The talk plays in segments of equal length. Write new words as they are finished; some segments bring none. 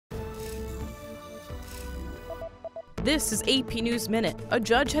This is AP News Minute. A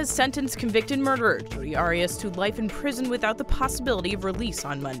judge has sentenced convicted murderer Jodi Arias to life in prison without the possibility of release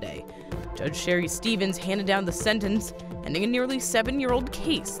on Monday. Judge Sherry Stevens handed down the sentence, ending a nearly 7-year-old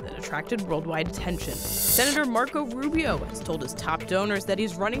case that attracted worldwide attention. Senator Marco Rubio has told his top donors that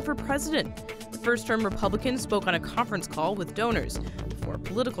he's running for president. The first-term Republican spoke on a conference call with donors before a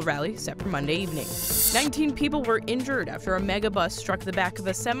political rally set for Monday evening. 19 people were injured after a megabus struck the back of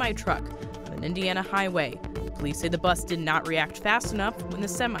a semi-truck on an Indiana highway. Police say the bus did not react fast enough when the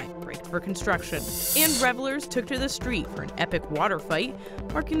semi braked for construction. And revelers took to the street for an epic water fight,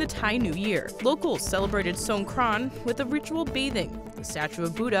 marking the Thai New Year. Locals celebrated Songkran with a ritual bathing, the statue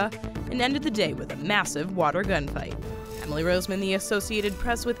of Buddha, and ended the day with a massive water gunfight. Emily Roseman, The Associated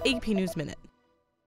Press with AP News Minute.